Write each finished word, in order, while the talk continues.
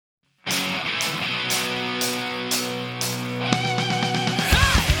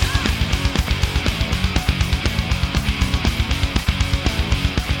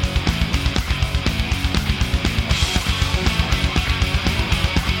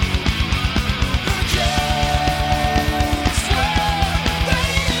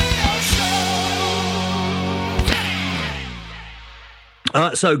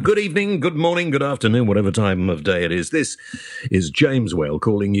So good evening, good morning, good afternoon, whatever time of day it is. This is James Whale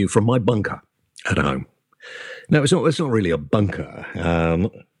calling you from my bunker at home. No, it's not really a bunker.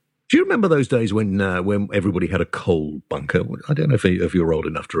 Do you remember those days when everybody had a coal bunker? I don't know if you're old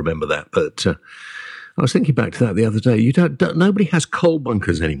enough to remember that, but I was thinking back to that the other day. Nobody has coal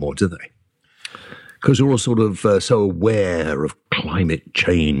bunkers anymore, do they? Because we're all sort of so aware of climate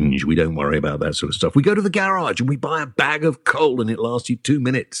change. We don't worry about that sort of stuff. We go to the garage and we buy a bag of coal and it lasts you 2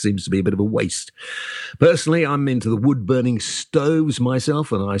 minutes. Seems to be a bit of a waste. Personally, I'm into the wood-burning stoves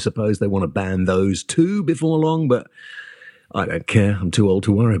myself, and I suppose they want to ban those too before long, but I don't care. I'm too old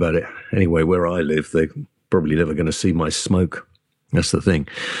to worry about it. Anyway, where I live, they're probably never going to see my smoke. That's the thing.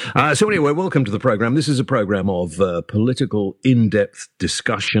 So anyway, welcome to the program. This is a program of political in-depth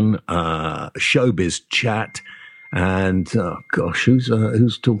discussion, showbiz chat, and oh gosh,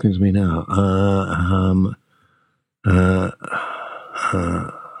 who's talking to me now? Oh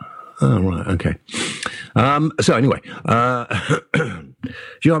right, okay. So anyway, do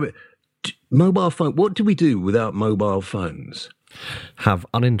you know, mobile phone. What do we do without mobile phones? Have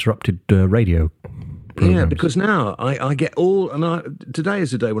uninterrupted radio. Programs. Yeah, because now I get all, and today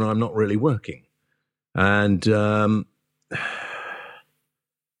is a day when I'm not really working, and I've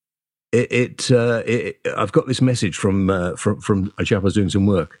got this message from a chap I was doing some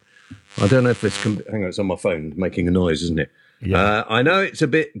work. I don't know if it's hang on, it's on my phone making a noise, isn't it? Yeah. I know it's a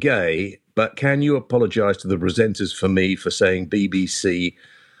bit gay, but can you apologise to the presenters for me for saying BBC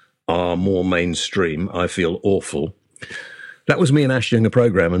are more mainstream? I feel awful. That was me and Ash doing a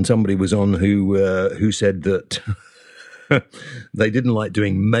programme, and somebody was on who said that they didn't like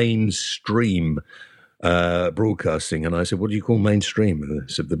doing mainstream broadcasting. And I said, what do you call mainstream? And they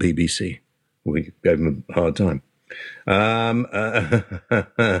said, the BBC. We gave them a hard time. And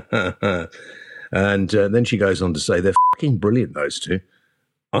then she goes on to say, they're fucking brilliant, those two.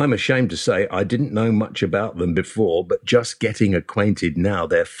 I'm ashamed to say I didn't know much about them before, but just getting acquainted now,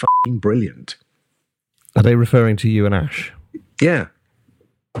 they're fucking brilliant. Are they referring to you and Ash? Yeah.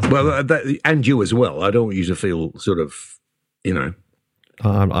 Well, and you as well. I don't want you to feel sort of, you know.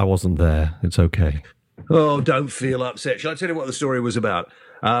 I wasn't there. It's okay. Oh, don't feel upset. Shall I tell you what the story was about?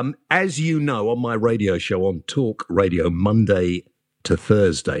 As you know, on my radio show on Talk Radio, Monday to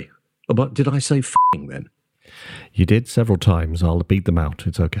Thursday. Oh, but did I say f***ing then? You did several times. I'll beat them out.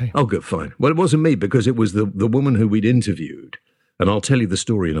 It's okay. Oh, good, fine. Well, it wasn't me because it was the woman who we'd interviewed. And I'll tell you the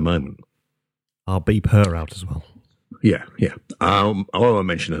story in a moment. I'll beep her out as well. Yeah. I won't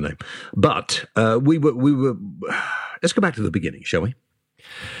mention her name. But we were. Let's go back to the beginning, shall we?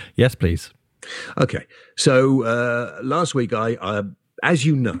 Yes, please. Okay. So last week, I as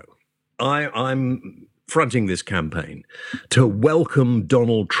you know, I'm fronting this campaign to welcome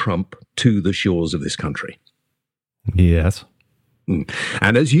Donald Trump to the shores of this country. Yes.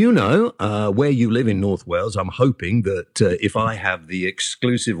 And as you know, where you live in North Wales, I'm hoping that if I have the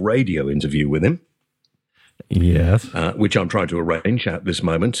exclusive radio interview with him, yes, which I'm trying to arrange at this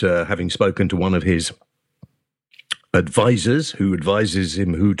moment, having spoken to one of his advisors who advises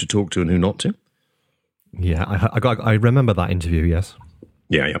him who to talk to and who not to. Yeah, I remember that interview, yes.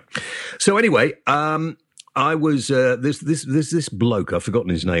 Yeah. So anyway, I was this bloke, I've forgotten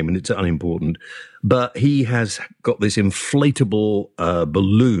his name and it's unimportant, but he has got this inflatable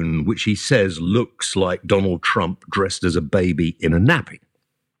balloon which he says looks like Donald Trump dressed as a baby in a nappy.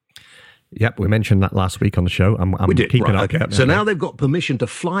 Yep, we mentioned that last week on the show. We did, keeping right, up. okay. So now they've got permission to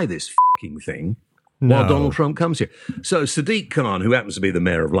fly this fucking thing while Donald Trump comes here. So Sadiq Khan, who happens to be the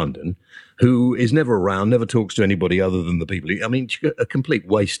mayor of London, who is never around, never talks to anybody other than the people. I mean, a complete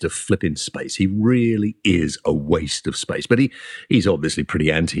waste of flipping space. He really is a waste of space. But he's obviously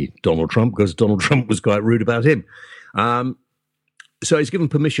pretty anti-Donald Trump because Donald Trump was quite rude about him. So he's given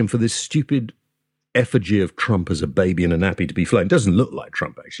permission for this stupid effigy of Trump as a baby in a nappy to be flown. It doesn't look like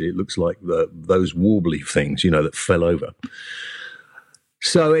Trump, actually. It looks like those warbly things, that fell over.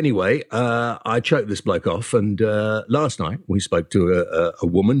 So anyway, I choked this bloke off, and last night we spoke to a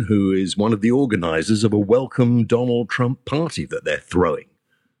woman who is one of the organisers of a welcome Donald Trump party that they're throwing.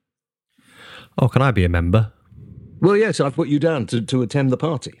 Oh, can I be a member? Well, yes, I've put you down to attend the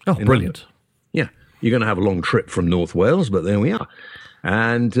party. Oh, brilliant. Yeah, you're going to have a long trip from North Wales, but there we are.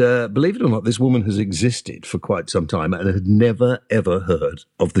 And believe it or not, this woman has existed for quite some time and had never, ever heard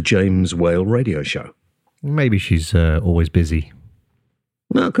of the James Whale radio show. Maybe she's always busy.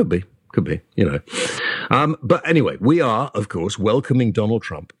 No, it could be, But anyway, we are, of course, welcoming Donald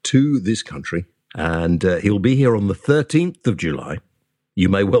Trump to this country, and he'll be here on the 13th of July. You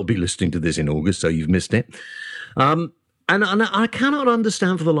may well be listening to this in August, so you've missed it. And I cannot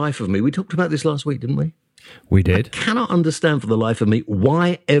understand for the life of me. We talked about this last week, didn't we? We did. Cannot understand for the life of me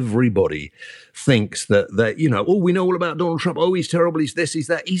why everybody thinks that oh, we know all about Donald Trump. Oh, he's terrible. He's this, he's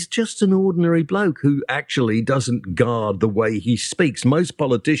that. He's just an ordinary bloke who actually doesn't guard the way he speaks. Most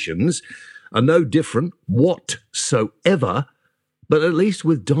politicians are no different whatsoever. But at least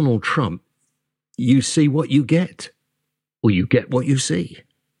with Donald Trump, you see what you get, or you get what you see.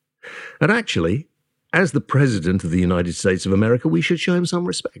 And actually, as the President of the United States of America, we should show him some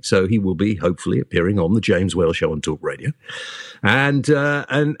respect. So he will be hopefully appearing on the James Whale Show on Talk Radio. And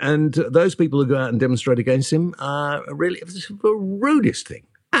those people who go out and demonstrate against him are really the rudest thing.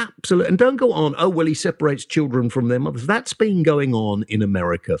 Absolutely. And don't go on, oh, well, he separates children from their mothers. That's been going on in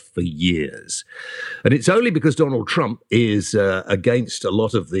America for years. And it's only because Donald Trump is against a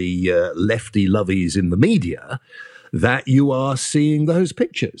lot of the lefty lovies in the media that you are seeing those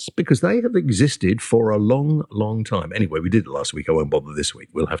pictures, because they have existed for a long, long time. Anyway, we did it last week. I won't bother this week.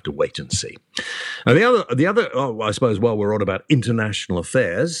 We'll have to wait and see. And the other, I suppose, while we're on about international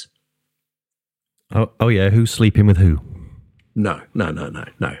affairs. Oh yeah, who's sleeping with who? No.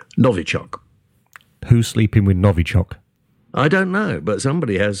 Novichok. Who's sleeping with Novichok? I don't know, but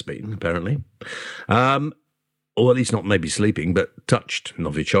somebody has been, apparently. Or at least not maybe sleeping, but touched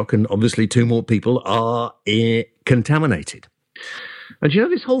Novichok. And obviously 2 more people are contaminated. And you know,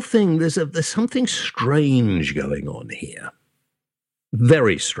 this whole thing, there's something strange going on here.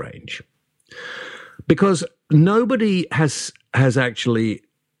 Very strange. Because nobody has actually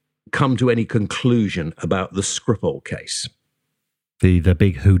come to any conclusion about the Skripal case. The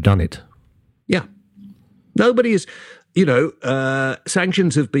big whodunit. Yeah. Nobody is,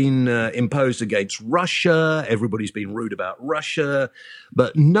 sanctions have been imposed against Russia. Everybody's been rude about Russia.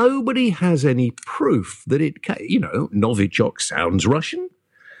 But nobody has any proof that Novichok sounds Russian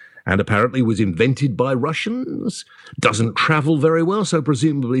and apparently was invented by Russians, doesn't travel very well, so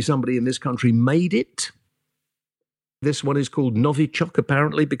presumably somebody in this country made it. This one is called Novichok,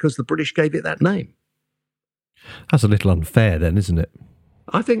 apparently, because the British gave it that name. That's a little unfair then, isn't it?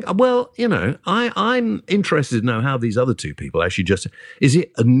 I think, well, I'm interested to know how these other 2 people actually is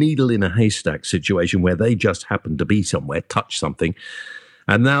it a needle in a haystack situation where they just happen to be somewhere, touch something,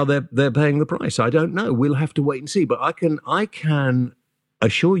 and now they're paying the price? I don't know. We'll have to wait and see. But I can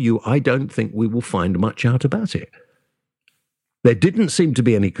assure you, I don't think we will find much out about it. There didn't seem to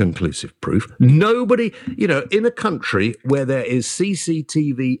be any conclusive proof. Nobody, in a country where there is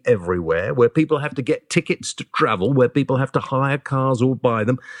CCTV everywhere, where people have to get tickets to travel, where people have to hire cars or buy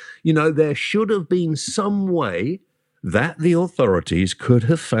them, there should have been some way that the authorities could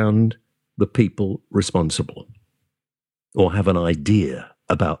have found the people responsible or have an idea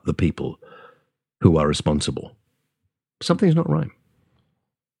about the people who are responsible. Something's not right.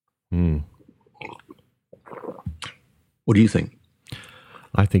 What do you think?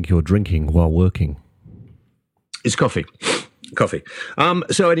 I think you're drinking while working. It's coffee.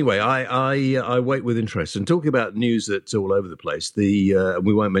 So anyway, I wait with interest. And talking about news that's all over the place, we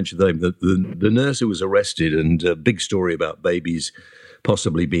won't mention the name, the nurse who was arrested, and a big story about babies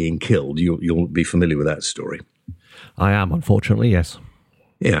possibly being killed. You'll be familiar with that story. I am, unfortunately, yes.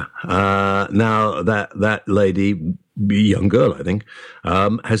 Yeah. Now that lady, young girl, I think,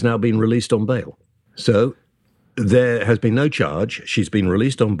 has now been released on bail. So there has been no charge. She's been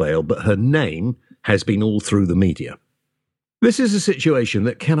released on bail, but her name has been all through the media. This is a situation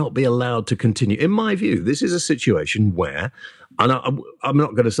that cannot be allowed to continue. In my view, this is a situation where, and I'm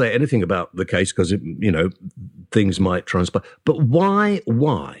not going to say anything about the case because, things might transpire, but why?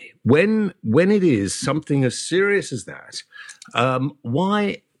 When it is something as serious as that,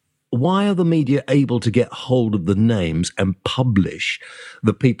 why are the media able to get hold of the names and publish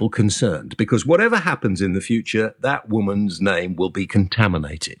the people concerned? Because whatever happens in the future, that woman's name will be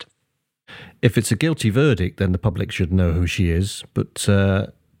contaminated. If it's a guilty verdict, then the public should know who she is. But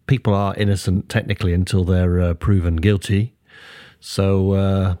people are innocent technically until they're proven guilty.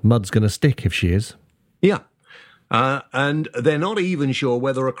 So mud's going to stick if she is. Yeah. And they're not even sure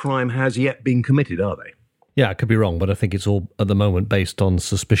whether a crime has yet been committed, are they? Yeah, I could be wrong, but I think it's all at the moment based on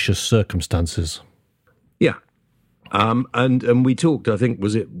suspicious circumstances. Yeah. And we talked, I think,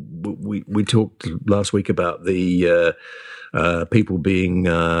 we talked last week about the people being,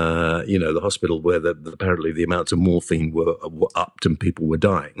 the hospital where apparently the amounts of morphine were upped and people were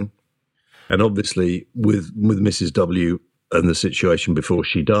dying. And obviously with Mrs. W and the situation before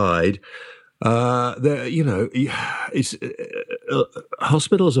she died,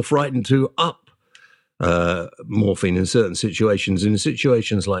 hospitals are frightened to up morphine in certain situations. In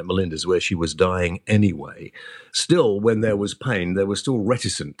situations like Melinda's, where she was dying anyway, still, when there was pain, they were still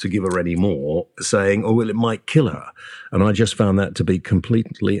reticent to give her any more, saying, oh, well, it might kill her. And I just found that to be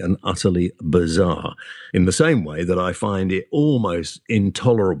completely and utterly bizarre. In the same way that I find it almost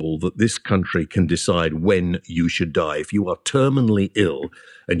intolerable that this country can decide when you should die. If you are terminally ill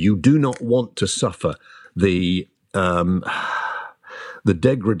and you do not want to suffer the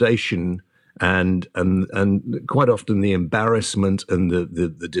degradation and quite often the embarrassment and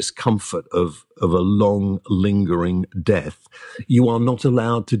the discomfort of a long, lingering death, you are not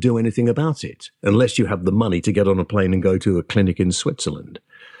allowed to do anything about it unless you have the money to get on a plane and go to a clinic in Switzerland.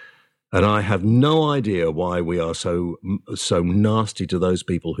 And I have no idea why we are so nasty to those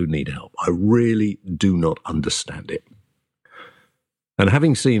people who need help. I really do not understand it. And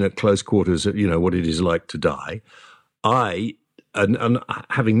having seen at close quarters, what it is like to die, and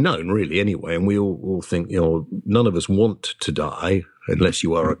having known really anyway, and we all think, none of us want to die unless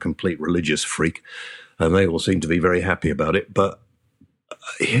you are a complete religious freak, and they all seem to be very happy about it. But,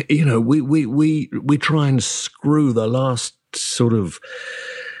 we try and screw the last sort of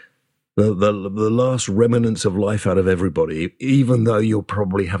the last remnants of life out of everybody, even though you're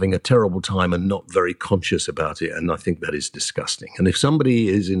probably having a terrible time and not very conscious about it. And I think that is disgusting. And if somebody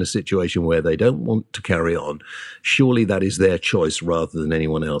is in a situation where they don't want to carry on, surely that is their choice rather than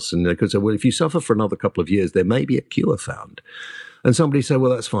anyone else. And they could say, well, if you suffer for another couple of years, there may be a cure found. And somebody say,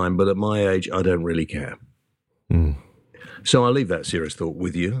 well, that's fine, but at my age, I don't really care. Mm. So I'll leave that serious thought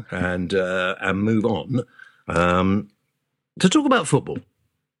with you and move on to talk about football.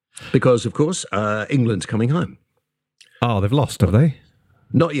 Because, of course, England's coming home. Oh, they've lost, have they?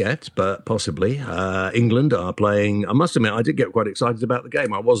 Not yet, but possibly. England are playing. I must admit, I did get quite excited about the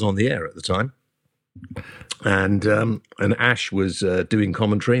game. I was on the air at the time. And Ash was doing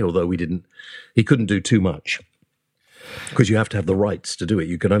commentary, although he couldn't do too much. Because you have to have the rights to do it.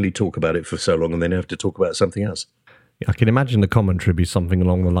 You can only talk about it for so long and then have to talk about something else. I can imagine the commentary be something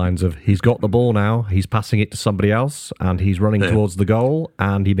along the lines of, he's got the ball now, he's passing it to somebody else, and he's running towards the goal,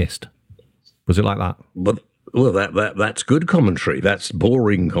 and he missed. Was it like that? Well, that's good commentary. That's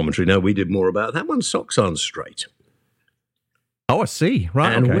boring commentary. No, we did more about that one. Socks aren't straight. Oh, I see.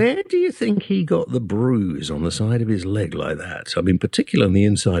 Right, and okay. Where do you think he got the bruise on the side of his leg like that? I mean, particularly on the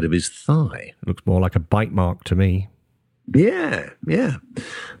inside of his thigh. It looks more like a bite mark to me. Yeah.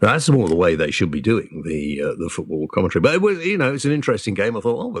 That's more the way they should be doing the football commentary. But it was, it's an interesting game. I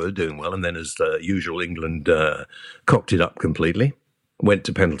thought, oh, well, they're doing well. And then, as usual, England cocked it up completely. Went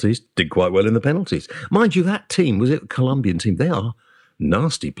to penalties, did quite well in the penalties. Mind you, that team, was it a Colombian team? They are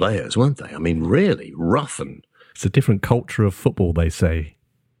nasty players, weren't they? I mean, really rough and... It's a different culture of football, they say.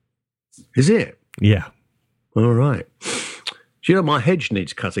 Is it? Yeah. All right. Do you know, my hedge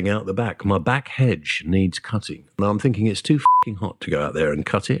needs cutting out the back. My back hedge needs cutting. And I'm thinking it's too f***ing hot to go out there and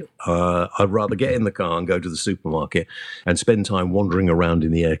cut it. I'd rather get in the car and go to the supermarket and spend time wandering around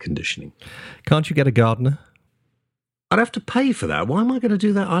in the air conditioning. Can't you get a gardener? I'd have to pay for that. Why am I going to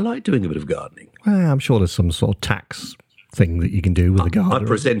do that? I like doing a bit of gardening. Well, I'm sure there's some sort of tax thing that you can do with a gardener.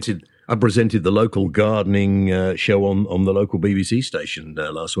 I presented the local gardening show on the local BBC station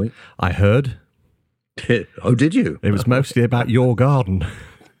last week. I heard. Oh, did you? It was mostly about your garden.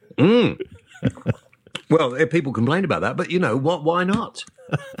 Well, people complain about that, but what? Why not?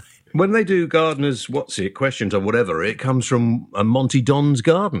 When they do gardeners, questions or whatever, it comes from Monty Don's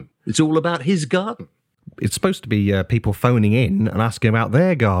garden. It's all about his garden. It's supposed to be people phoning in and asking about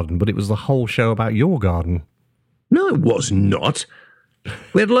their garden, but it was the whole show about your garden. No, it was not.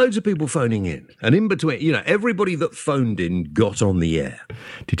 We had loads of people phoning in, and in between, everybody that phoned in got on the air.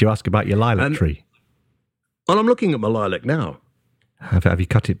 Did you ask about your lilac tree? Well, I'm looking at my lilac now. Have you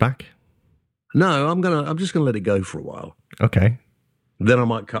cut it back? No, I'm just gonna let it go for a while. Okay. Then I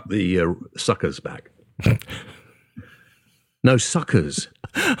might cut the suckers back. No, suckers.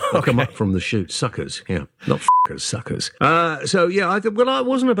 They come up from the shoot. Suckers, yeah. Not f***ers, suckers. So, yeah, I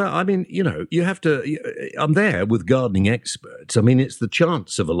wasn't about... I mean, you have to... I'm there with gardening experts. I mean, it's the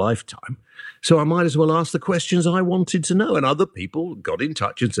chance of a lifetime. So I might as well ask the questions I wanted to know. And other people got in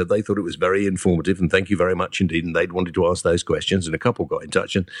touch and said they thought it was very informative and thank you very much indeed. And they'd wanted to ask those questions. And a couple got in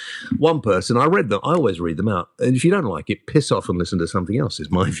touch. And one person, I read them. I always read them out. And if you don't like it, piss off and listen to something else, is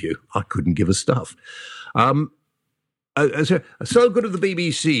my view. I couldn't give a stuff. So good of the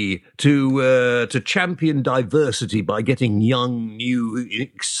BBC to champion diversity by getting young, new,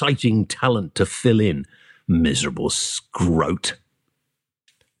 exciting talent to fill in. Miserable scrote.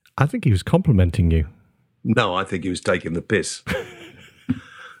 I think he was complimenting you. No, I think he was taking the piss.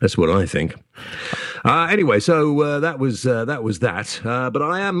 That's what I think. Anyway, so that was that. But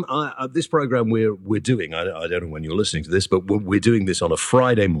I am this program we're doing. I don't know when you're listening to this, but we're doing this on a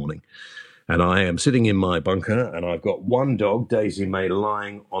Friday morning, and I am sitting in my bunker, and I've got one dog, Daisy May,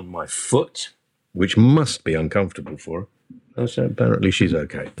 lying on my foot, which must be uncomfortable for her. So apparently she's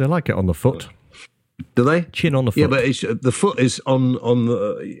okay. They like it on the foot. Do they? Chin on the foot. Yeah, but the foot is on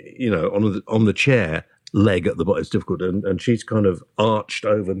the on the chair leg at the bottom. It's difficult, and she's kind of arched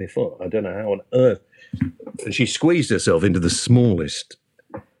over my foot. I don't know how on earth. And she squeezed herself into the smallest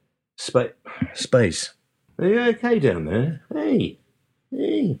space. Are you okay down there? Hey.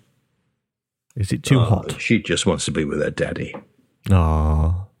 Is it too hot? She just wants to be with her daddy.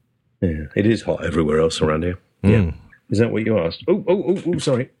 Ah. Yeah, it is hot everywhere else around here. Yeah. Is that what you asked? Oh,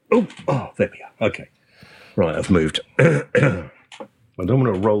 sorry. Oh, there we are. Okay. Right, I've moved. I don't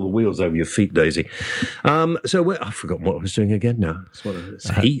want to roll the wheels over your feet, Daisy. I've forgotten what I was doing again now. It's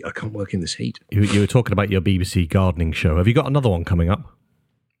heat. I can't work in this heat. You were talking about your BBC gardening show. Have you got another one coming up?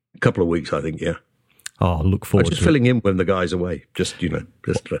 A couple of weeks, I think, yeah. Oh, I look forward to it. Just filling in when the guy's away. Just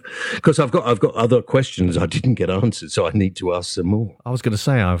because I've got other questions I didn't get answered, so I need to ask some more. I was going to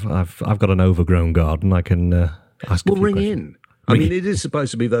say I've got an overgrown garden. I can ask. Well, ring in. I mean, it is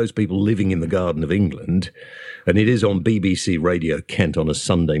supposed to be those people living in the garden of England, and it is on BBC Radio Kent on a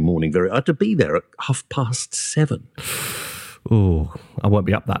Sunday morning. I had to be there at 7:30. Oh, I won't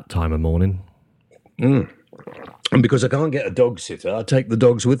be up that time of morning. And because I can't get a dog sitter, I take the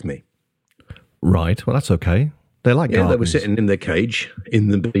dogs with me. Right, well, that's okay. They like gardens. They were sitting in their cage in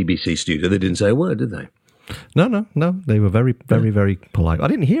the BBC studio. They didn't say a word, did they? No. They were very, very, very polite. I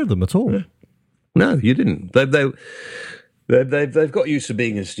didn't hear them at all. Yeah. No, you didn't. They've got used to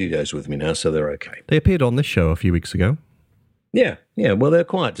being in studios with me now, so they're okay. They appeared on this show a few weeks ago. Yeah. Well, they're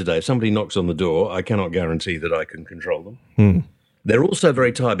quiet today. If somebody knocks on the door, I cannot guarantee that I can control them. They're also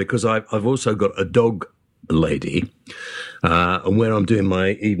very tired because I've also got a dog lady, and where I'm doing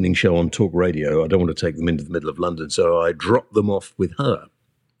my evening show on Talk Radio, I don't want to take them into the middle of London, so I drop them off with her,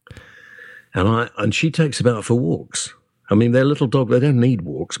 and she takes them out for walks. I mean, they're little dog; they don't need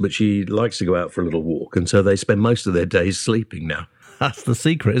walks, but she likes to go out for a little walk, and so they spend most of their days sleeping now. That's the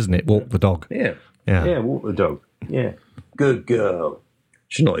secret, isn't it? Walk the dog. Yeah, walk the dog. Yeah, good girl.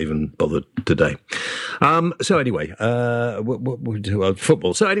 She's not even bothered today. So anyway, what we do?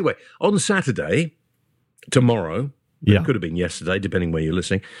 Football. So anyway, on Saturday. Tomorrow, it could have been yesterday, depending where you're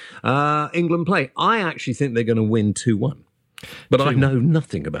listening. England play. I actually think they're going to win 2-1, but I know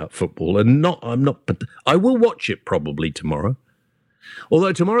nothing about football, and I will watch it probably tomorrow.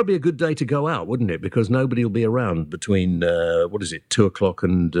 Although tomorrow would be a good day to go out, wouldn't it? Because nobody will be around between 2:00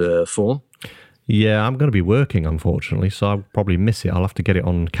 and 4. Yeah, I'm going to be working, unfortunately, so I'll probably miss it. I'll have to get it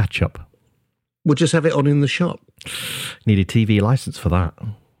on catch up. We'll just have it on in the shop. Need a TV license for that.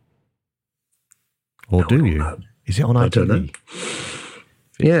 Or do you? Is it on ITV? I don't know.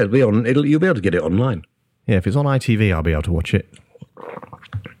 Yeah, it'll be on. You'll be able to get it online. Yeah, if it's on ITV, I'll be able to watch it.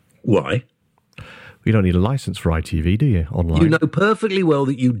 Why? You don't need a license for ITV, do you? Online. You know perfectly well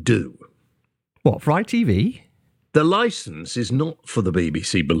that you do. What, for ITV? The licence is not for the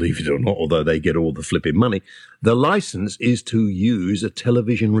BBC, believe it or not, although they get all the flipping money. The licence is to use a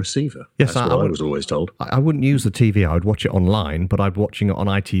television receiver. Yes, that's what I was always told. I wouldn't use the TV. I would watch it online, but I'd be watching it on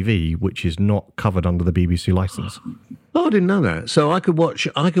ITV, which is not covered under the BBC licence. Oh, I didn't know that. So I can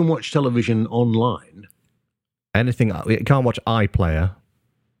watch television online. Anything. You can't watch iPlayer.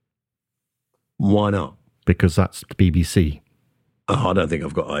 Why not? Because that's the BBC. Oh, I don't think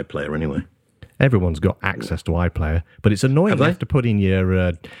I've got iPlayer anyway. Everyone's got access to iPlayer, but it's annoying. You have to put in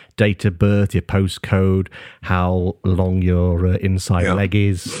your date of birth, your postcode, how long your inside leg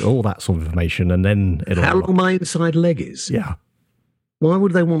is, all that sort of information, and then how long my inside leg is. Yeah. Why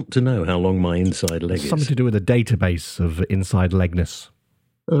would they want to know how long my inside leg is? Something to do with a database of inside legness.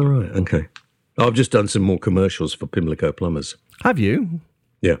 Oh, right. Okay. I've just done some more commercials for Pimlico Plumbers. Have you?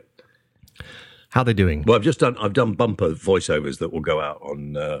 Yeah. How are they doing? Well, I've done bumper voiceovers that will go out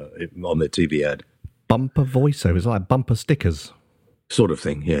on their TV ad. Bumper voiceovers, like bumper stickers? Sort of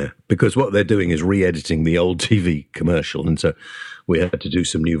thing, yeah. Because what they're doing is re-editing the old TV commercial, and so we had to do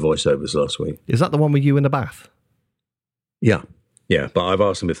some new voiceovers last week. Is that the one with you in the bath? Yeah. Yeah, but I've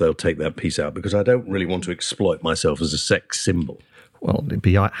asked them if they'll take that piece out because I don't really want to exploit myself as a sex symbol. Well, it'd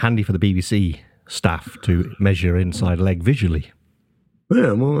be handy for the BBC staff to measure inside leg visually.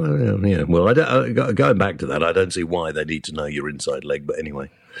 Yeah, well, yeah. Well, going back to that, I don't see why they need to know your inside leg. But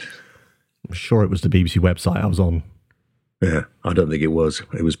anyway, I'm sure it was the BBC website I was on. Yeah, I don't think it was.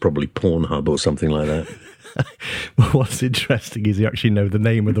 It was probably Pornhub or something like that. Well, what's interesting is you actually know the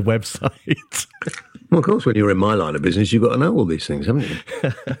name of the website. Well, of course, when you're in my line of business, you've got to know all these things, haven't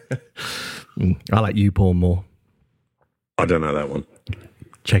you? I like You Porn more. I don't know that one.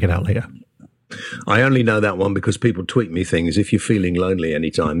 Check it out later. I only know that one because people tweet me things. If you're feeling lonely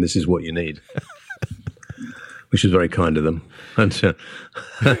anytime, this is what you need. Which is very kind of them. And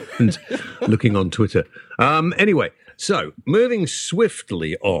looking on Twitter. Anyway, so moving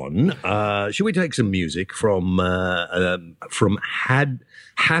swiftly on, should we take some music from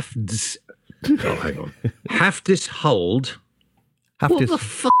Haftis? Oh, hang on. Haftis Hold. What the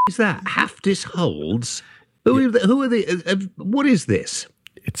fuck is that? Haftis Holds? Who are the? What is this?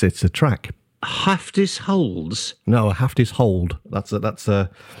 It's a track. Haftis Holds? No, Haftis Hold. That's an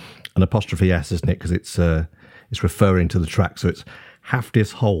apostrophe S, isn't it? Because it's referring to the track. So it's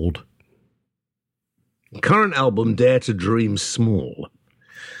Haftis Hold. Current album, Dare to Dream Small.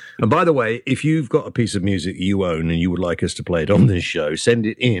 And by the way, if you've got a piece of music you own and you would like us to play it on this show, send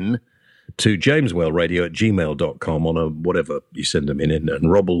it in to jameswellradio@gmail.com on a whatever you send them in,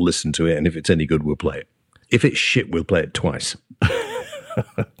 and Rob will listen to it, and if it's any good, we'll play it. If it's shit, we'll play it twice.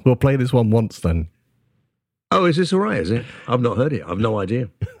 We'll play this one once then. Oh, is this all right, is it? I've not heard it. I've no idea.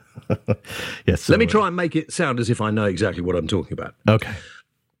 Yes. Let me try and make it sound as if I know exactly what I'm talking about. Okay.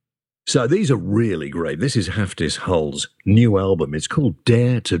 So these are really great. This is Haftis Hull's new album. It's called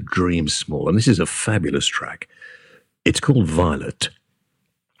Dare to Dream Small, and this is a fabulous track. It's called Violet.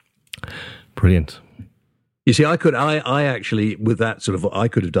 Brilliant. You see, I actually, with that sort of, I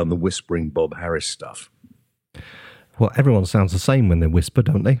could have done the whispering Bob Harris stuff. Well, everyone sounds the same when they whisper,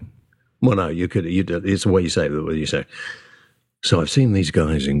 don't they? Well, no, it's the way you say it. So I've seen these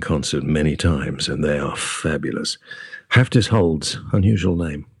guys in concert many times, and they are fabulous. Haftis Holds, unusual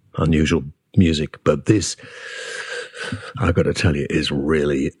name, unusual music, but this, I've got to tell you, is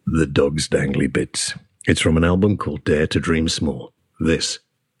really the dog's dangly bits. It's from an album called Dare to Dream Small. This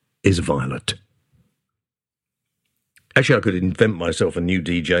is Violet. Actually, I could invent myself a new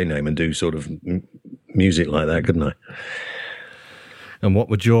DJ name and do sort of music like that, couldn't I? And what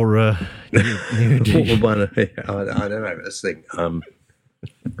would your new DJ? I don't know. Let's think. I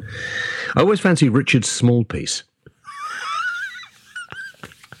always fancy Richard Smallpiece.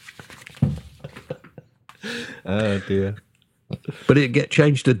 Oh, dear. But it'd get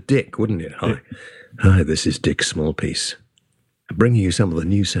changed to Dick, wouldn't it? Hi, this is Dick Smallpiece, bringing you some of the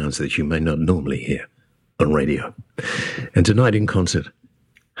new sounds that you may not normally hear on radio. And tonight in concert,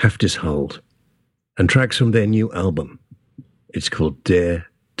 Haftis Hold, and tracks from their new album. It's called Dare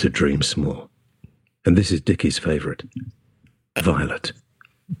to Dream Small. And this is Dickie's favourite, Violet.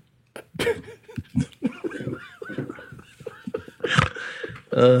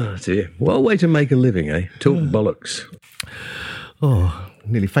 Oh, dear. What a way to make a living, eh? Talk bollocks. Oh,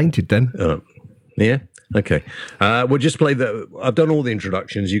 nearly fainted then. Yeah? Okay. We'll just play I've done all the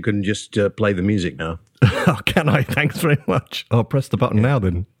introductions. You can just play the music now. Oh, can I? Thanks very much. I'll press the button now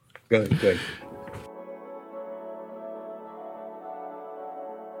then. Go.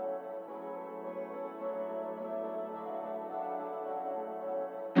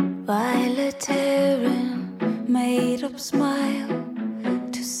 Violet hair and made up smile.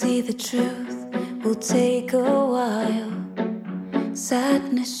 To see the truth will take a while.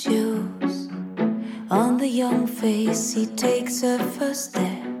 Sadness shows on the young face. He takes her first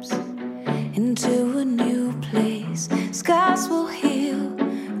steps into a new place. Scars will heal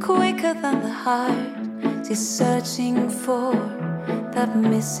quicker than the heart. She's searching for that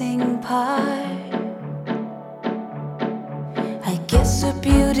missing part. I guess her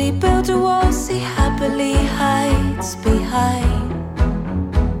beauty built a wall she happily hides behind.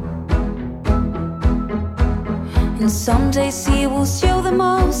 And someday she will show them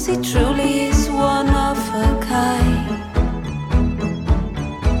all she truly is one of a kind.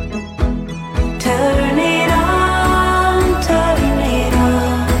 Turn it on,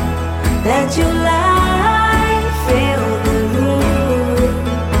 let your light fill the room.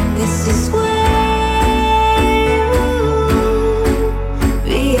 This is where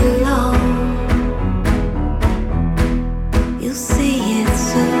you belong. You'll see it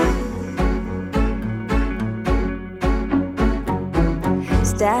soon.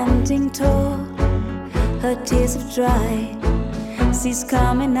 Standing tall, her tears have dried. She's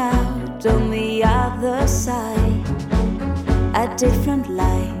coming out on the other side. A different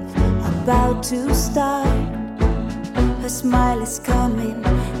life about to start. Her smile is coming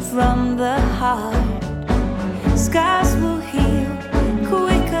from the heart. Scars will heal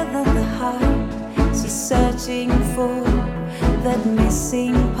quicker than the heart. She's searching for that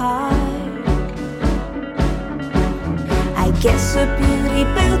missing part. I guess her beauty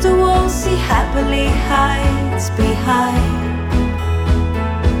built a wall she happily hides behind.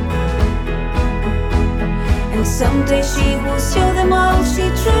 And someday she will show them all she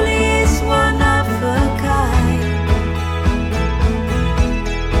truly is one of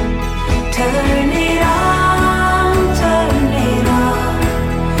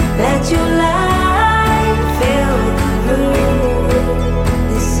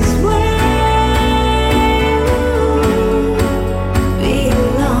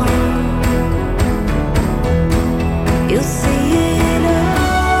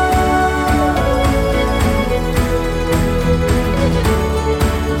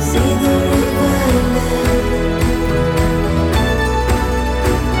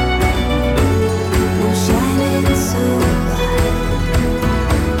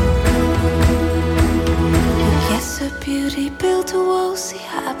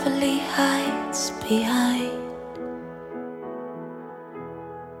happily hides behind.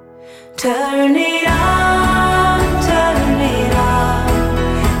 Turn it on,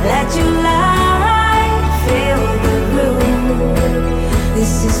 let your light fill the room.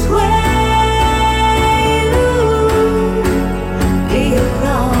 This is where you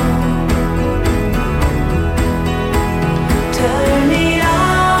belong. Turn it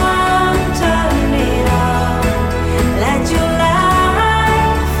on, let your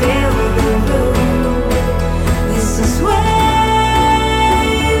light fill the room. This is where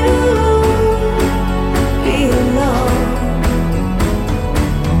you belong.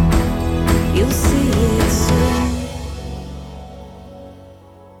 You'll see it soon.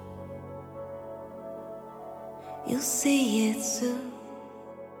 You'll see it soon.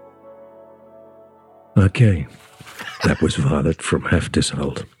 Okay, that was Violet from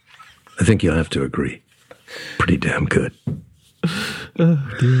Haftishold. I think you'll have to agree. Pretty damn good.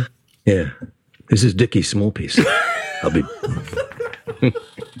 Oh, dear. Yeah, this is Dickie Smallpiece. I'll be...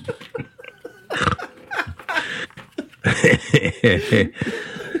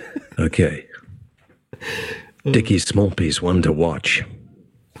 Okay. Dickie Smallpiece, one to watch.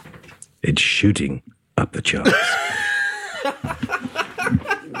 It's shooting up the charts.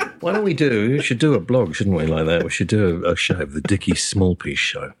 Why don't we should do a blog, shouldn't we, like that? We should do a show, the Dickie Smallpiece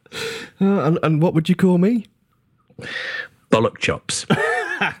Show. And what would you call me? Bollock Chops.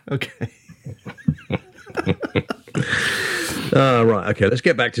 Okay. Right, okay, let's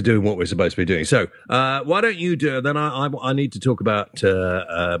get back to doing what we're supposed to be doing. So, why don't you do, then I need to talk about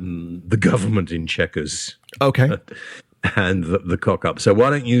the government in Chequers. Okay. And the cock up. So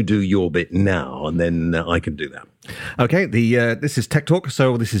why don't you do your bit now, and then I can do that. Okay, this is Tech Talk,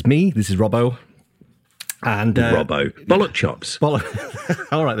 so this is me, this is Robbo. And Robbo. Bollock Chops.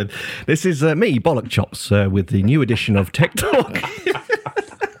 All right, then. This is me, Bollock Chops, with the new edition of Tech Talk.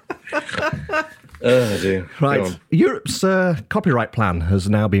 Oh, dear. Right. Europe's copyright plan has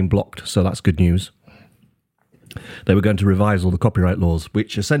now been blocked, so that's good news. They were going to revise all the copyright laws,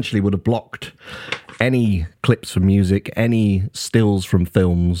 which essentially would have blocked any clips from music, any stills from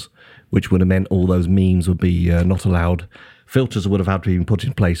films, which would have meant all those memes would be not allowed. Filters would have had to be put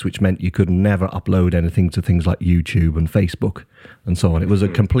in place, which meant you could never upload anything to things like YouTube and Facebook and so on. It was a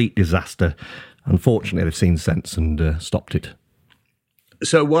complete disaster. Unfortunately, they've seen sense and stopped it.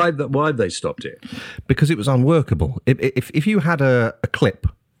 So why they stopped it? Because it was unworkable. If you had a clip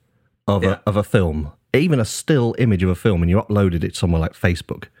of a film, even a still image of a film, and you uploaded it somewhere like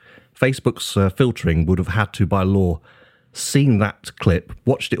Facebook, Facebook's filtering would have had to, by law, seen that clip,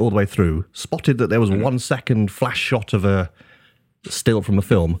 watched it all the way through, spotted that there was 1 second flash shot of a still from a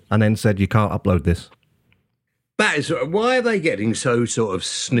film, and then said, you can't upload this. That is, why are they getting so sort of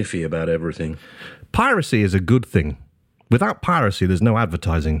sniffy about everything? Piracy is a good thing. Without piracy, there's no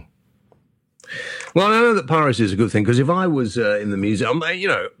advertising. Well, I know that piracy is a good thing, because if I was in the music,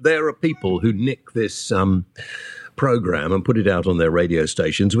 there are people who nick this program and put it out on their radio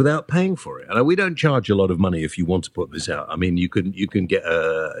stations without paying for it. And we don't charge a lot of money if you want to put this out. I mean, you can get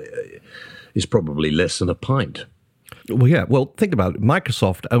it's probably less than a pint. Well, yeah. Well, think about it.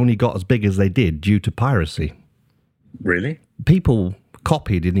 Microsoft only got as big as they did due to piracy. Really? People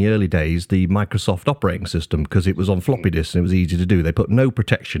copied in the early days the Microsoft operating system because it was on floppy disks and it was easy to do. They put no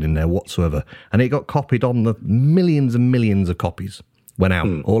protection in there whatsoever. And it got copied on the millions and millions of copies. Went out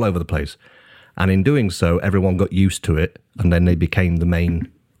all over the place. And in doing so, everyone got used to it, and then they became the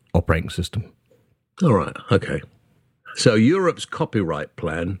main operating system. All right, okay. So Europe's copyright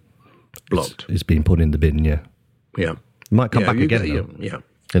plan blocked. It's been put in the bin, yeah. Yeah. It might come back again, yeah.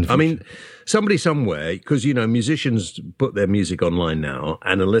 I mean, somebody somewhere, because, musicians put their music online now,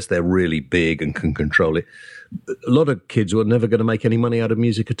 and unless they're really big and can control it, a lot of kids are never going to make any money out of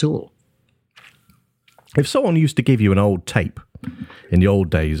music at all. If someone used to give you an old tape in the old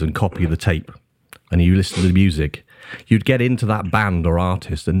days and copy the tape, and you listen to the music, you'd get into that band or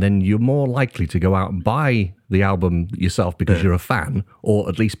artist, and then you're more likely to go out and buy the album yourself because you're a fan, or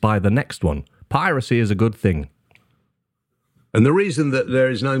at least buy the next one. Piracy is a good thing. And the reason that there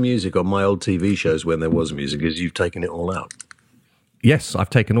is no music on my old TV shows when there was music is you've taken it all out. Yes, I've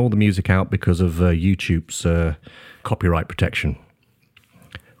taken all the music out because of YouTube's copyright protection,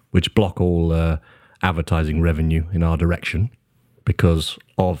 which block all advertising revenue in our direction because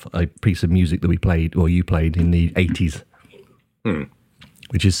of a piece of music that we played, or you played, in the 80s,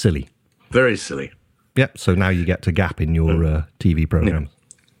 which is silly. Very silly. Yep, so now you get to gap in your TV programme.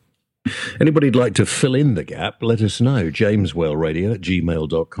 Yeah. Anybody'd like to fill in the gap, let us know.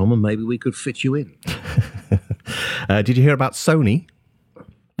 jameswellradio@gmail.com, and maybe we could fit you in. Did you hear about Sony?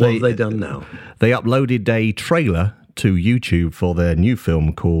 What have they done now? They uploaded a trailer to YouTube for their new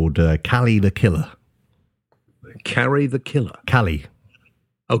film called Callie the Killer. Carrie the Killer. Callie.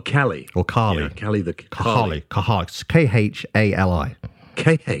 Oh, Callie. Or Carly. Yeah, Callie the Kahali. It's Khali.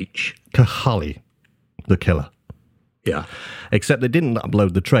 KH. Kahali the Killer. Yeah. Except they didn't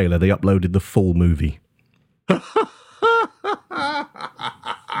upload the trailer, they uploaded the full movie.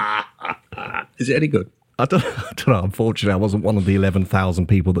 Is it any good? I don't know. Unfortunately, I wasn't one of the 11,000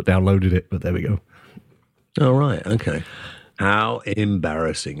 people that downloaded it, but there we go. Oh, right. Okay. How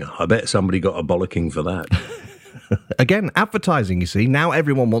embarrassing. I bet somebody got a bollocking for that. Again, advertising, you see. Now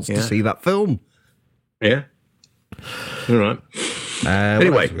everyone wants to see that film. Yeah. All right.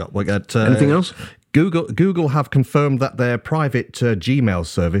 Anyway, we got anything else? Google have confirmed that their private Gmail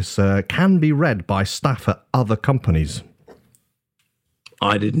service can be read by staff at other companies.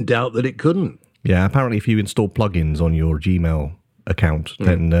 I didn't doubt that it couldn't. Yeah, apparently if you install plugins on your Gmail account,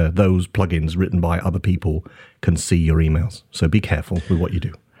 then those plugins written by other people can see your emails. So be careful with what you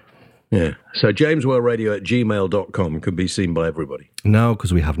do. Yeah. So jameswellradio@gmail.com can be seen by everybody. No,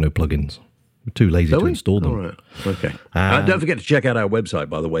 because we have no plugins. We're too lazy to install them. All right. Okay. Don't forget to check out our website,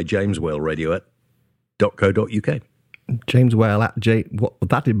 by the way, jameswellradio.co.uk. Jameswell at what?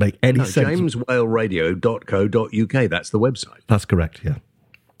 That didn't make any sense. jameswellradio.co.uk. That's the website. That's correct, yeah.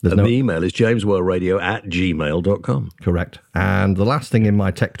 The email is jameswellradio@gmail.com. Correct. And the last thing in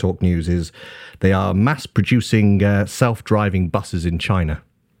my Tech Talk news is they are mass producing self-driving buses in China.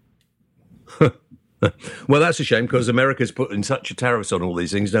 Well, that's a shame because America's putting such a tariffs on all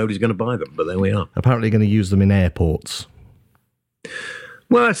these things, nobody's going to buy them, but there we are. Apparently going to use them in airports.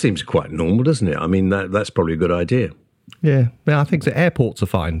 Well, that seems quite normal, doesn't it? I mean, that's probably a good idea. Yeah, I think so. Airports are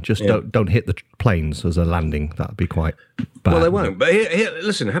fine. Just don't hit the planes as a landing. That'd be quite bad. Well, they won't. But here,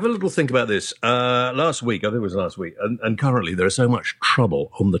 listen, have a little think about this. Last week, I think it was last week, and currently there is so much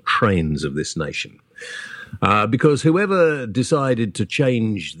trouble on the trains of this nation. Because whoever decided to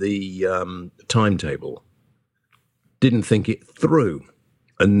change the timetable didn't think it through.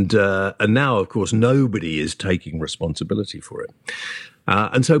 And now, of course, nobody is taking responsibility for it.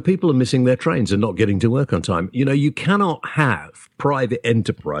 And so people are missing their trains and not getting to work on time. You know, you cannot have private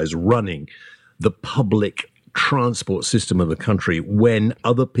enterprise running the public transport system of the country when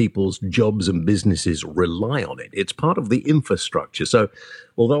other people's jobs and businesses rely on it. It's part of the infrastructure. So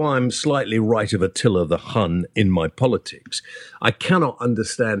although I'm slightly right of Attila the Hun in my politics, I cannot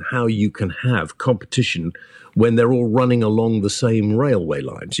understand how you can have competition when they're all running along the same railway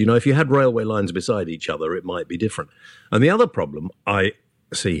lines. You know, if you had railway lines beside each other, it might be different. And the other problem I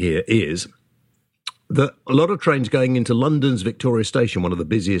see here is that a lot of trains going into London's Victoria Station, one of the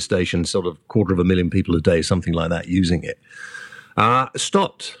busiest stations, sort of 250,000 people a day, something like that, using it,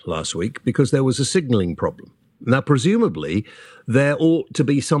 stopped last week because there was a signalling problem. Now, presumably, there ought to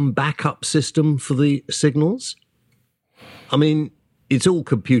be some backup system for the signals. I mean, it's all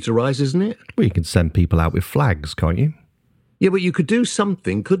computerized, isn't it? Well, you can send people out with flags, can't you? Yeah, but you could do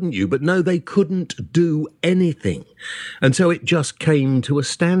something, couldn't you? But no, they couldn't do anything. And so it just came to a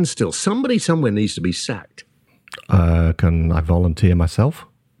standstill. Somebody somewhere needs to be sacked. Can I volunteer myself?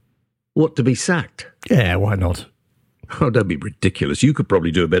 What, to be sacked? Yeah, why not? Oh, don't be ridiculous. You could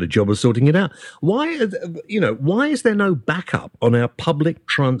probably do a better job of sorting it out. Why is there no backup on our public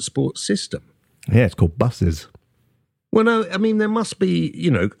transport system? Yeah, it's called buses. Well, no, I mean, there must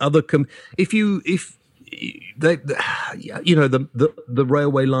be, other... The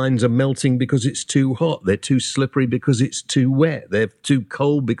railway lines are melting because it's too hot. They're too slippery because it's too wet. They're too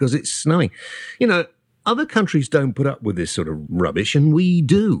cold because it's snowing. Other countries don't put up with this sort of rubbish, and we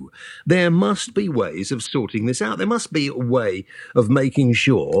do. There must be ways of sorting this out. There must be a way of making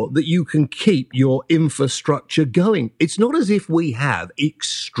sure that you can keep your infrastructure going. It's not as if we have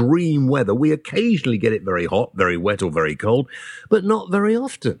extreme weather. We occasionally get it very hot, very wet, or very cold, but not very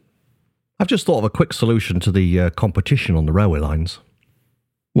often. I've just thought of a quick solution to the competition on the railway lines.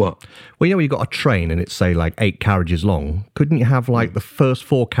 What? Well, you've got a train and it's, say, like 8 carriages long. Couldn't you have, like, the first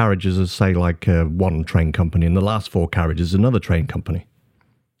 4 carriages as, say, like one train company and the last 4 carriages another train company?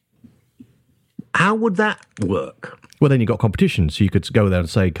 How would that work? Well, then you've got competition. So you could go there and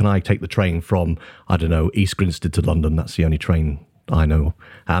say, can I take the train from, I don't know, East Grinstead to London? That's the only train I know.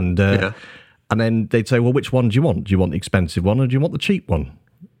 And then they'd say, well, which one do you want? Do you want the expensive one or do you want the cheap one?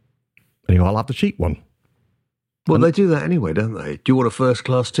 And I'll have the cheap one. Well, they do that anyway, don't they? Do you want a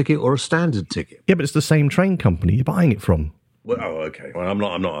first-class ticket or a standard ticket? Yeah, but it's the same train company you're buying it from. Well, okay. Well, I'm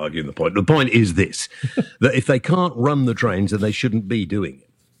not arguing the point. The point is this, that if they can't run the trains, then they shouldn't be doing it.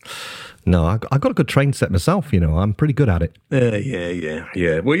 No, I got a good train set myself, I'm pretty good at it.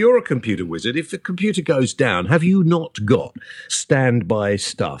 Yeah. Well, you're a computer wizard. If the computer goes down, have you not got standby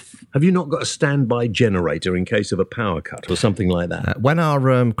stuff? Have you not got a standby generator in case of a power cut or something like that? When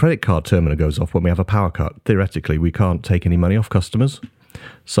our credit card terminal goes off, when we have a power cut, theoretically, we can't take any money off customers.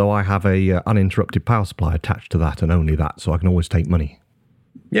 So I have a uninterrupted power supply attached to that and only that, so I can always take money.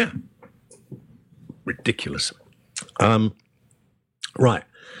 Yeah. Ridiculous. Right.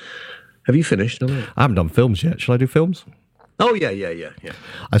 Have you finished? I haven't done films yet. Shall I do films? Oh, yeah.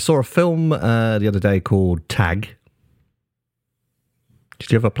 I saw a film the other day called Tag.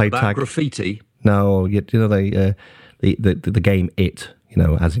 Did you ever play About Tag? Graffiti? No, the game It,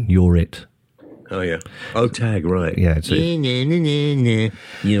 as in You're It. Oh, yeah. Oh, Tag, right. Yeah,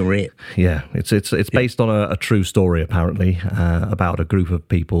 You're it. Yeah, it's based on a true story, apparently, about a group of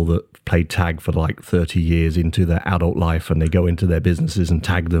people that played tag for like 30 years into their adult life, and they go into their businesses and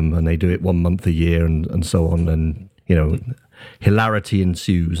tag them, and they do it 1 month a year and so on, and, hilarity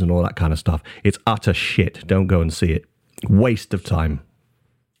ensues and all that kind of stuff. It's utter shit. Don't go and see it. Waste of time.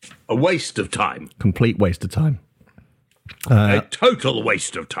 A waste of time. Complete waste of time. A total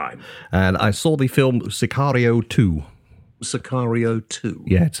waste of time. And I saw the film Sicario 2. Sicario 2?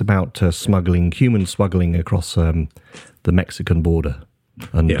 Yeah, it's about human smuggling across the Mexican border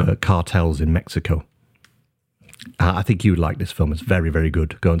and cartels in Mexico. I think you'd like this film. It's very, very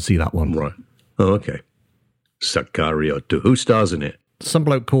good. Go and see that one. Right. Oh, okay. Sicario 2. Who stars in it? Some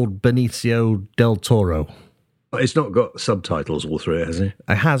bloke called Benicio del Toro. It's not got subtitles all through it, has it?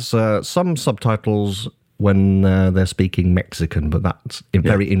 It has some subtitles when they're speaking Mexican, but that's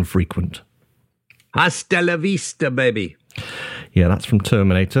very infrequent. Hasta la vista, baby. Yeah, that's from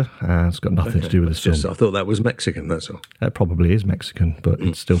Terminator. It's got nothing to do with this film. I thought that was Mexican, that's all. It probably is Mexican, but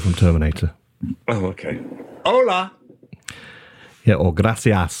it's still from Terminator. Oh, okay. Hola. Yeah, or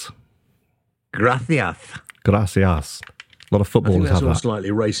gracias. Gracias. Gracias. A lot of footballers have that. Slightly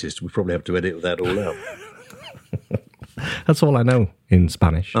racist. We probably have to edit that all out. That's all I know in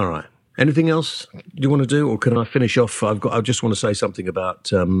Spanish. All right. Anything else you want to do, or can I finish off? I just want to say something about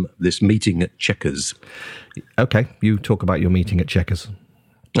this meeting at Chequers. Okay, you talk about your meeting at Chequers.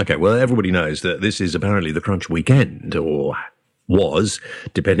 Okay, well, everybody knows that this is apparently the crunch weekend, or was,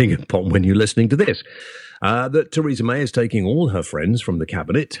 depending upon when you're listening to this. That Theresa May is taking all her friends from the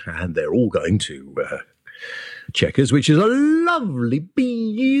cabinet, and they're all going to Chequers, which is a lovely,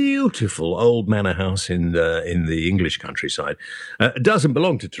 beautiful old manor house in the English countryside. It doesn't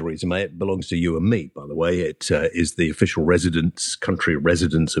belong to Theresa May. It belongs to you and me, by the way. It is the official country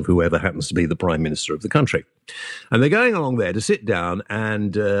residence of whoever happens to be the Prime Minister of the country. And they're going along there to sit down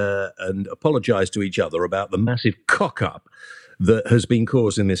and apologise to each other about the massive cock-up that has been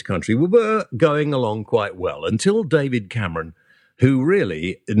caused in this country. We were going along quite well until David Cameron, who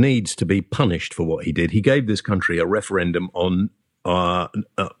really needs to be punished for what he did. He gave this country a referendum on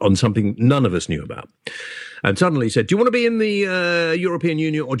something none of us knew about. And suddenly said, do you want to be in the European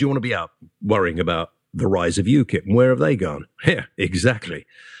Union or do you want to be out? Worrying about the rise of UKIP. And where have they gone? Yeah, exactly.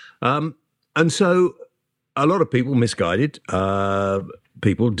 And so a lot of people, misguided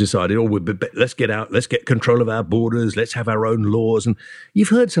people, decided, let's get out, let's get control of our borders, let's have our own laws. And you've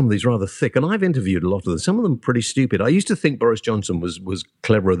heard some of these rather thick, and I've interviewed a lot of them. Some of them pretty stupid. I used to think Boris Johnson was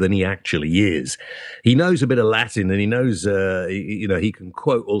cleverer than he actually is. He knows a bit of Latin, and he knows, he can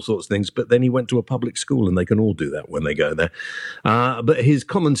quote all sorts of things, but then he went to a public school, and they can all do that when they go there. But his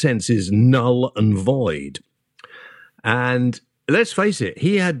common sense is null and void. And let's face it,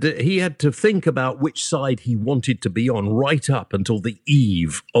 he had to think about which side he wanted to be on right up until the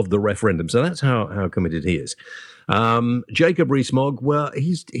eve of the referendum. So that's how committed he is. Jacob Rees-Mogg, well,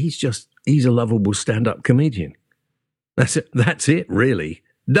 he's a lovable stand-up comedian. That's it, really.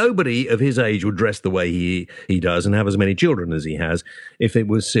 Nobody of his age would dress the way he does and have as many children as he has if it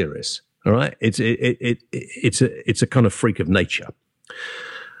was serious. All right, it's a kind of freak of nature.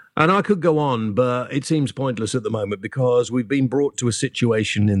 And I could go on, but it seems pointless at the moment because we've been brought to a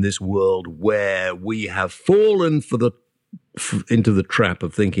situation in this world where we have fallen into the trap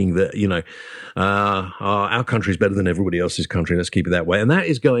of thinking that, our country is better than everybody else's country. Let's keep it that way. And that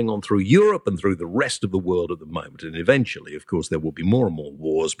is going on through Europe and through the rest of the world at the moment. And eventually, of course, there will be more and more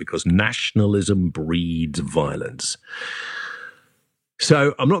wars because nationalism breeds violence.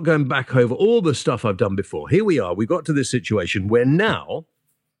 So I'm not going back over all the stuff I've done before. Here we are. We got to this situation where now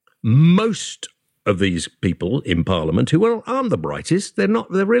most of these people in Parliament who aren't the brightest, they're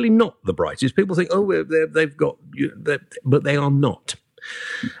really not the brightest. People think, but they are not.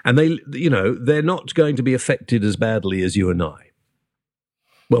 And they're not going to be affected as badly as you and I.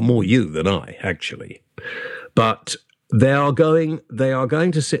 Well, more you than I, actually. But They are going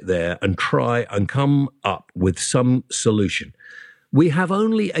to sit there and try and come up with some solution. We have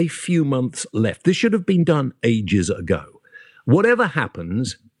only a few months left. This should have been done ages ago. Whatever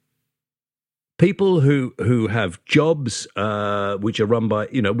happens, people who have jobs which are run by,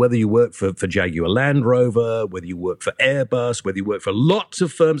 whether you work for Jaguar Land Rover, whether you work for Airbus, whether you work for lots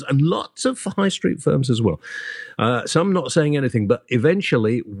of firms and lots of high street firms as well. Some not saying anything, but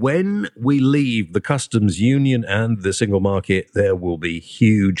eventually when we leave the customs union and the single market, there will be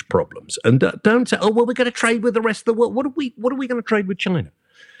huge problems. And don't say, we're going to trade with the rest of the world. What are we going to trade with China?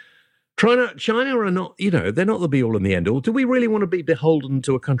 China are not, they're not the be all and the end all. Do we really want to be beholden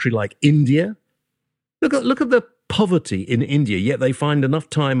to a country like India? Look at the poverty in India, yet they find enough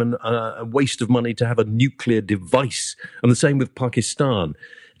time and a waste of money to have a nuclear device. And the same with Pakistan.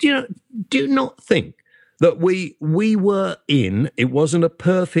 Do not think that we were it wasn't a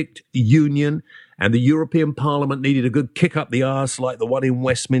perfect union, and the European Parliament needed a good kick up the arse like the one in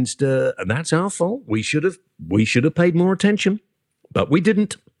Westminster, and that's our fault. We should have paid more attention, but we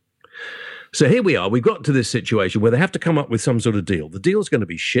didn't. So here we are. We've got to this situation where they have to come up with some sort of deal. The deal's going to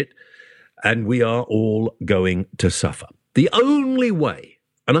be shit, and we are all going to suffer. The only way,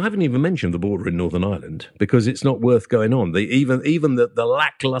 and I haven't even mentioned the border in Northern Ireland because it's not worth going on. Even the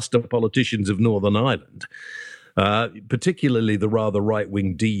lackluster politicians of Northern Ireland, particularly the rather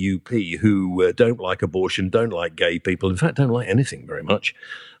right-wing DUP, who don't like abortion, don't like gay people, in fact, don't like anything very much.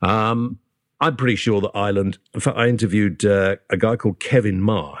 I'm pretty sure that Ireland, in fact, I interviewed a guy called Kevin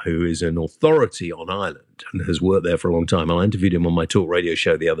Marr, who is an authority on Ireland and has worked there for a long time. And I interviewed him on my talk radio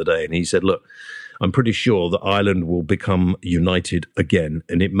show the other day, and he said, look, I'm pretty sure that Ireland will become united again.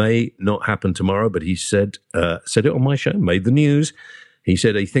 And it may not happen tomorrow, but he said it on my show, made the news. He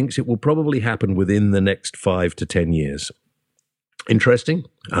said he thinks it will probably happen within the next 5 to 10 years. Interesting.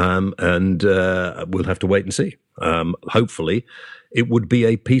 And we'll have to wait and see. Hopefully, it would be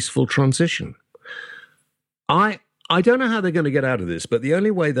a peaceful transition. I don't know how they're going to get out of this, but the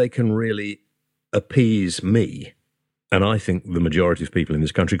only way they can really appease me, and I think the majority of people in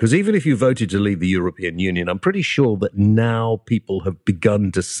this country, because even if you voted to leave the European Union, I'm pretty sure that now people have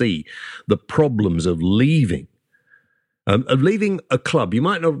begun to see the problems of leaving a club. You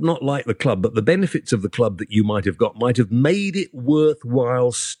might not like the club, but the benefits of the club that you might have got might have made it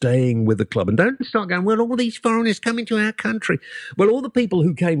worthwhile staying with the club. And don't start going, well, all these foreigners coming to our country. Well, all the people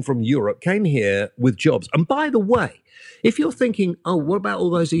who came from Europe came here with jobs. And by the way, if you're thinking, what about all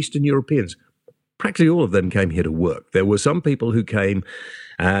those Eastern Europeans? Practically all of them came here to work. There were some people who came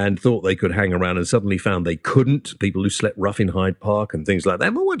and thought they could hang around and suddenly found they couldn't. People who slept rough in Hyde Park and things like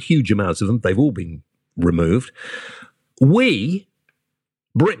that. There weren't huge amounts of them. They've all been removed. We,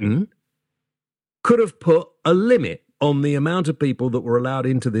 Britain, could have put a limit on the amount of people that were allowed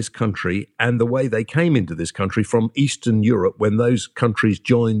into this country and the way they came into this country from Eastern Europe when those countries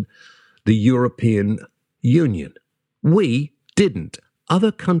joined the European Union. We didn't.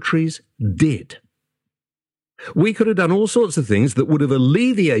 Other countries did. We could have done all sorts of things that would have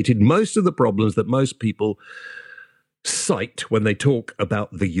alleviated most of the problems that most people cite when they talk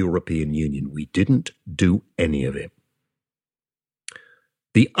about the European Union. We didn't do any of it.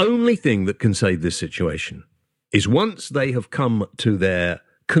 The only thing that can save this situation is once they have come to their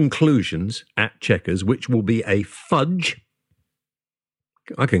conclusions at Chequers, which will be a fudge,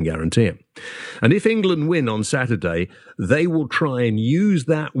 I can guarantee it. And if England win on Saturday, they will try and use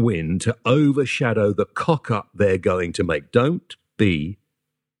that win to overshadow the cock-up they're going to make. Don't be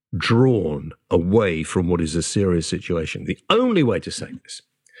drawn away from what is a serious situation. The only way to save this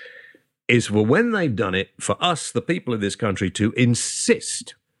is for when they've done it, for us, the people of this country, to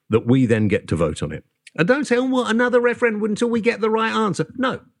insist that we then get to vote on it. And don't say, another referendum until we get the right answer.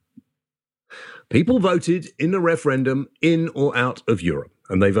 No. People voted in the referendum in or out of Europe,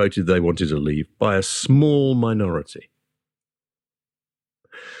 and they voted they wanted to leave by a small minority.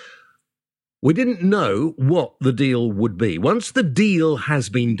 We didn't know what the deal would be. Once the deal has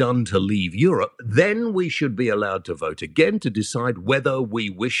been done to leave Europe, then we should be allowed to vote again to decide whether we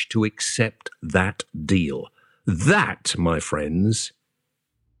wish to accept that deal. That, my friends,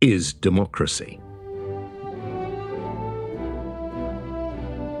 is democracy.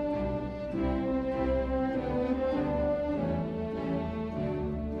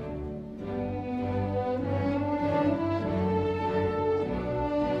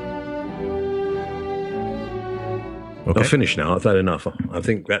 Okay. I'll finish now. I've had enough. I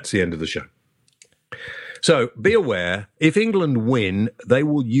think that's the end of the show. So be aware, if England win, they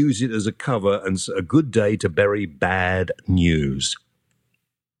will use it as a cover and a good day to bury bad news.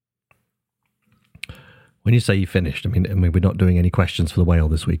 When you say you finished, I mean, we're not doing any questions for the whale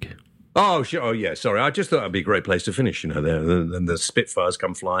this week. Oh, sure. Oh, yeah. Sorry. I just thought it'd be a great place to finish. Then the Spitfires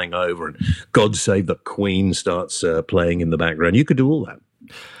come flying over, and God Save the Queen starts playing in the background. You could do all that.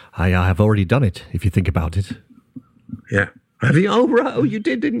 I have already done it, if you think about it. Yeah. Have you? Oh, right. Oh, you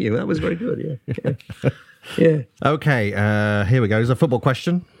did, didn't you? That was very good. Yeah. Yeah. Okay. Here we go. Here's a football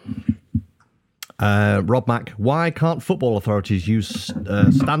question. Rob Mack, why can't football authorities use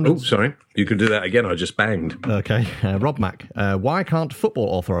standards? Oh, sorry. You can do that again. I just banged. Okay. Rob Mack, why can't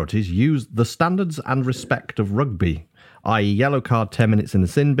football authorities use the standards and respect of rugby, i.e. yellow card 10 minutes in the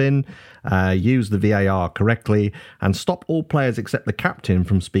sin bin, use the VAR correctly, and stop all players except the captain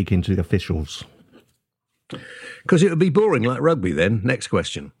from speaking to the officials? Because it would be boring like rugby then. Next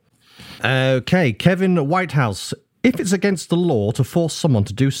question. Okay. Kevin Whitehouse, if it's against the law to force someone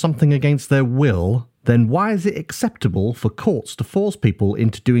to do something against their will, then why is it acceptable for courts to force people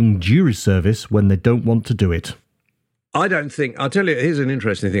into doing jury service when they don't want to do it? I don't think. I'll tell you. Here's an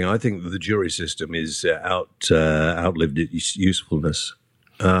interesting thing. I think that the jury system is outlived its usefulness.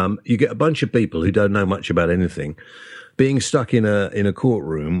 You get a bunch of people who don't know much about anything being stuck in a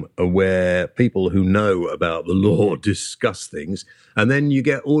courtroom where people who know about the law discuss things, and then you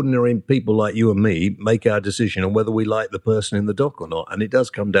get ordinary people like you and me make our decision on whether we like the person in the dock or not, and it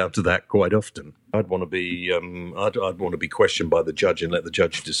does come down to that quite often. I'd want to be I'd want to be questioned by the judge and let the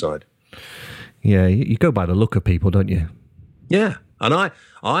judge decide. Yeah, you go by the look of people, don't you? Yeah, and I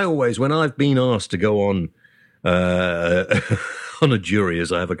always, when I've been asked to go on on a jury,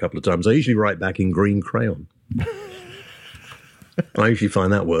 as I have a couple of times, I usually write back in green crayon. I usually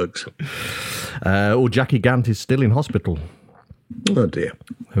find that works. Jackie Gant is still in hospital. Oh, dear.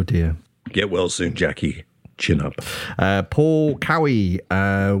 Oh, dear. Get well soon, Jackie. Chin up. Paul Cowie,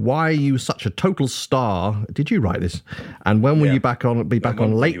 why are you such a total star? Did you write this? And when will you be back on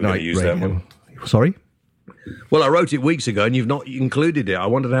late night radio? Sorry? Well, I wrote it weeks ago and you've not included it. I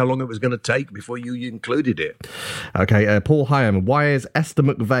wondered how long it was going to take before you included it. Okay, Paul Hyam, why is Esther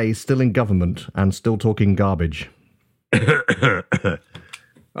McVeigh still in government and still talking garbage? I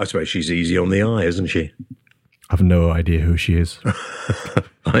suppose she's easy on the eye, isn't she? I've no idea who she is.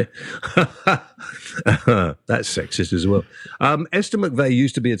 That's sexist as well. Esther McVeigh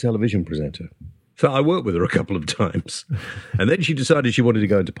used to be a television presenter. So I worked with her a couple of times. And then she decided she wanted to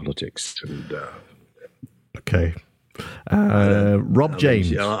go into politics. And, okay. Rob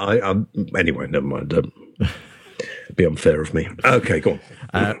James. Anyway, never mind. Don't be unfair of me. Okay, go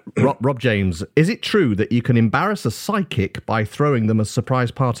on. Rob James, is it true that you can embarrass a psychic by throwing them a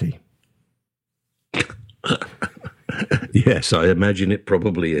surprise party? Yes, I imagine it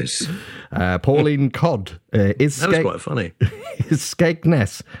probably is. Pauline Codd, that was quite funny. Is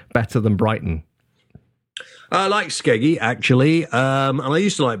Skegness better than Brighton? I like Skeggy, actually, and I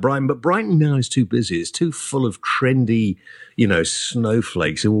used to like Brighton, but Brighton now is too busy. It's too full of trendy,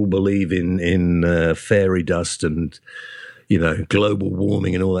 snowflakes who all believe in fairy dust and, global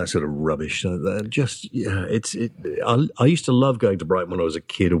warming and all that sort of rubbish. So I used to love going to Brighton when I was a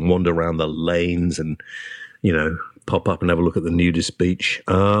kid and wander around the lanes and, pop up and have a look at the nudist beach.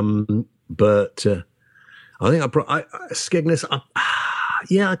 But I think Skegness.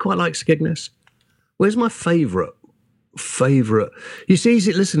 I quite like Skegness. Where's my favourite? You see,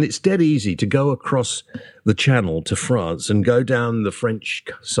 listen, it's dead easy to go across the Channel to France and go down the French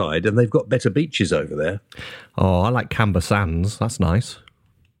side, and they've got better beaches over there. Oh, I like Camber Sands. That's nice.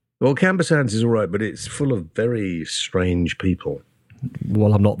 Well, Camber Sands is all right, but it's full of very strange people.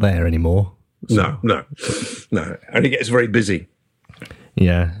 Well, I'm not there anymore. So. No. And it gets very busy.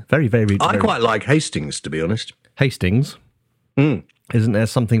 Yeah, very, very... I quite like Hastings, to be honest. Hastings? Mm. Isn't there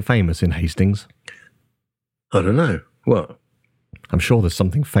something famous in Hastings? I don't know. What? I'm sure there's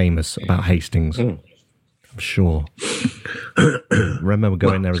something famous about Hastings. Mm. I'm sure. Remember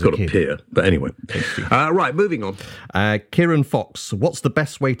going there as a kid. It's got a pier, but anyway. Right, moving on. Kieran Fox, what's the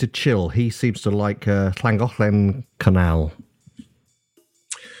best way to chill? He seems to like Llangollen Canal.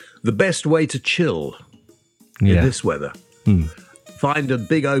 The best way to chill in this weather? Find a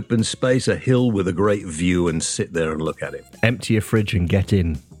big open space, a hill with a great view, and sit there and look at it. Empty your fridge and get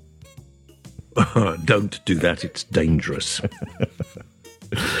in. Don't do that, it's dangerous.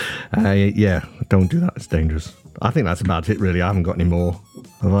 Don't do that, it's dangerous. I think that's about it, really. I haven't got any more,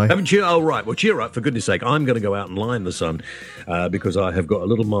 have I? Haven't you? Oh, right. Well, cheer up, for goodness sake. I'm going to go out and lie in the sun because I have got a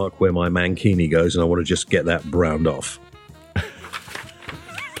little mark where my mankini goes and I want to just get that browned off.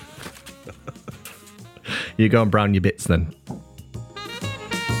 You go and brown your bits then.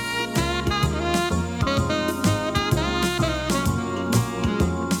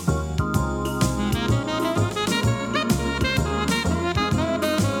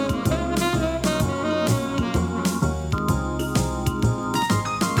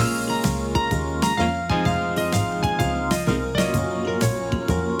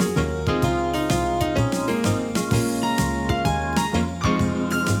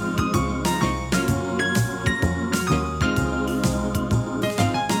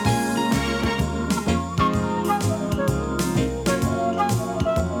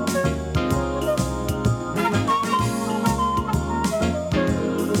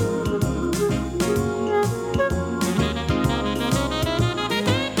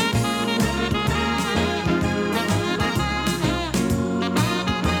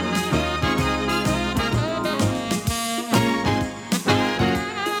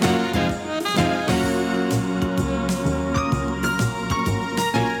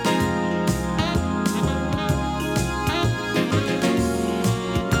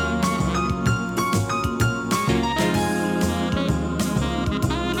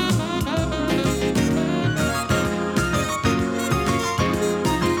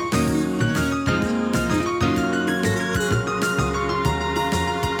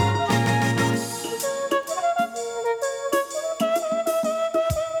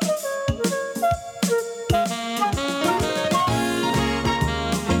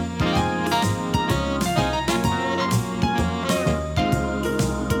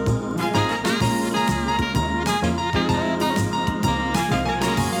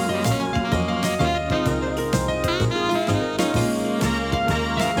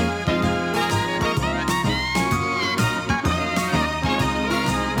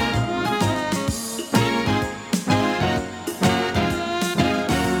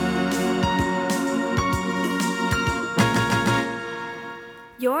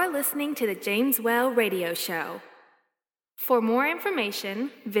 You're listening to the James Whale Radio Show. For more information,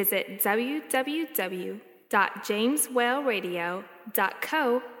 visit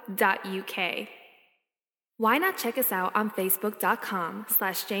www.jameswhaleradio.co.uk. Why not check us out on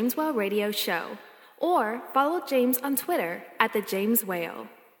facebook.com/James Whale Radio Show, or follow James on Twitter @the James Whale.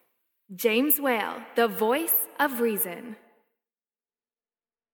 James Whale, the voice of reason.